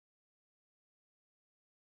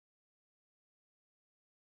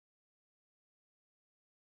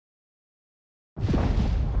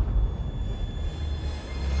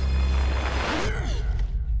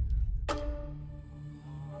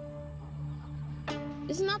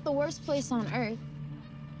This is not the worst place on Earth.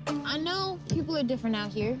 I know people are different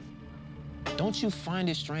out here. Don't you find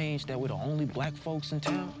it strange that we're the only black folks in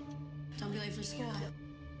town? Don't be late for school.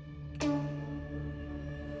 Give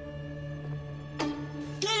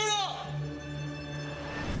it up!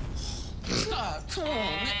 God, come on,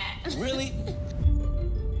 man. Really?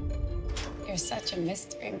 You're such a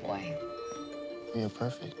mystery boy. You're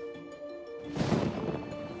perfect.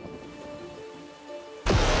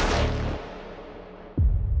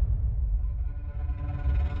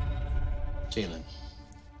 Jaylen,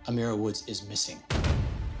 Amira Woods is missing.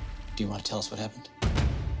 Do you want to tell us what happened?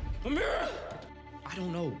 Amira! I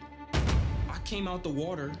don't know. I came out the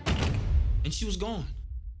water, and she was gone.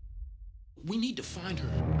 We need to find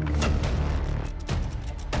her.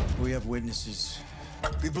 We have witnesses.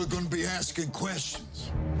 People are going to be asking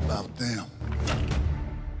questions about them.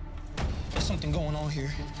 There's something going on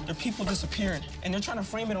here. There are people disappearing, and they're trying to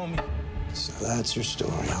frame it on me. So that's your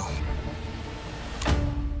story, huh?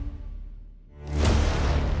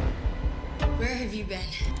 Where have you been?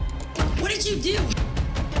 What did you do?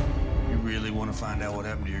 You really want to find out what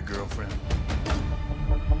happened to your girlfriend?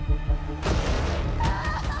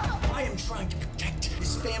 I am trying to protect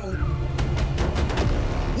his family.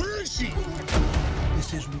 Where is she?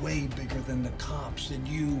 This is way bigger than the cops and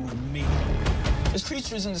you and me. There's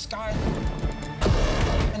creatures in the sky,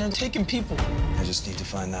 and they're taking people. I just need to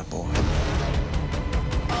find that boy.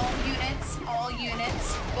 All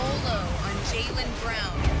units, Bolo on Jaylen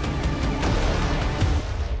Brown.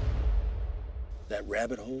 That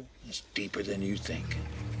rabbit hole is deeper than you think.